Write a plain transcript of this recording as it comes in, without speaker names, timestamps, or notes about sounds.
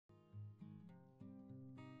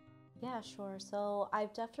Yeah, sure. So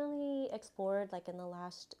I've definitely explored, like in the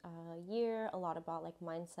last year, a lot about like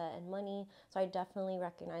mindset and money. So I definitely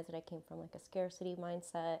recognize that I came from like a scarcity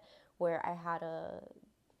mindset where I had a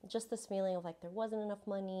just this feeling of like there wasn't enough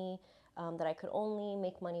money, that I could only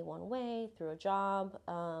make money one way through a job,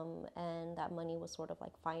 and that money was sort of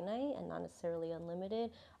like finite and not necessarily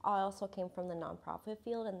unlimited. I also came from the nonprofit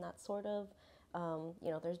field, and that sort of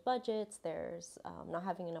there's budgets, there's not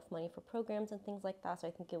having enough money for programs and things like that. So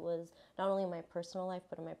I think it was not only in my personal life,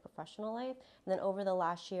 but in my professional life. And then over the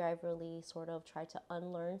last year, I've really sort of tried to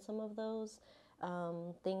unlearn some of those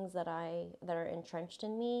things that are entrenched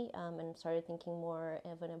in me, and started thinking more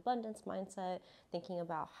of an abundance mindset, thinking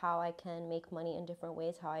about how I can make money in different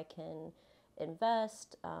ways, how I can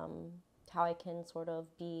invest, how I can sort of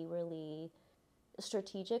be really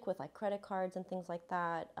strategic with like credit cards and things like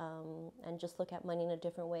that, and just look at money in a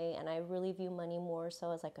different way. And I really view money more so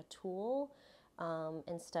as like a tool,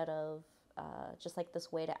 instead of just like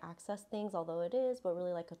this way to access things, although it is, but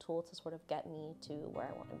really like a tool to sort of get me to where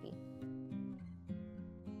I want to be.